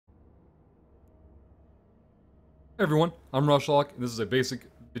Hey everyone, I'm Rushlock, and this is a basic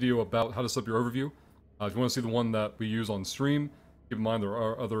video about how to set up your overview. If you want to see the one that we use on stream, keep in mind there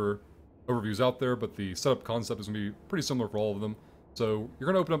are other overviews out there, but the setup concept is going to be pretty similar for all of them. So you're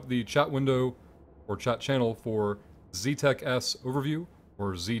going to open up the chat window or chat channel for ZTech S Overview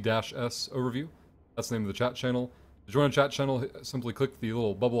or Z-S Overview. That's the name of the chat channel. To join a chat channel, simply click the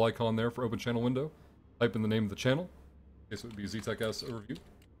little bubble icon there for open channel window. Type in the name of the channel. Okay, so it would be ZTech S Overview.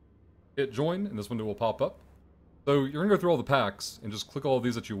 Hit join, and this window will pop up. So you're going to go through all the packs and just click all of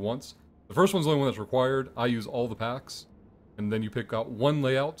these that you want. The first one's the only one that's required. I use all the packs. And then you pick out one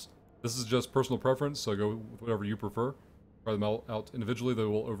layout. This is just personal preference, so go with whatever you prefer. Try them out individually, they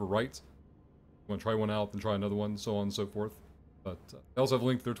will overwrite. You want to try one out, then try another one, so on and so forth. But they also have a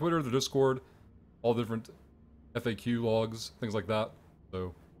link to their Twitter, their Discord, all different FAQ logs, things like that.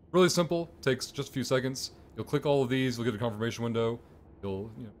 So really simple, takes just a few seconds. You'll click all of these, you'll get a confirmation window.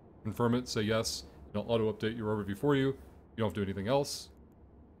 You'll confirm it, say yes. It'll auto-update your overview for you. You don't have to do anything else.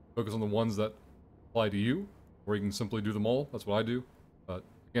 Focus on the ones that apply to you, or you can simply do them all. That's what I do. But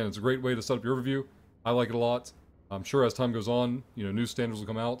again, it's a great way to set up your overview. I like it a lot. I'm sure as time goes on, new standards will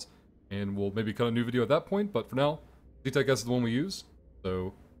come out, and we'll maybe cut a new video at that point. But for now, ZTech S is the one we use.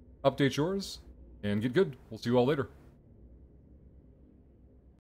 So update yours, and get good. We'll see you all later.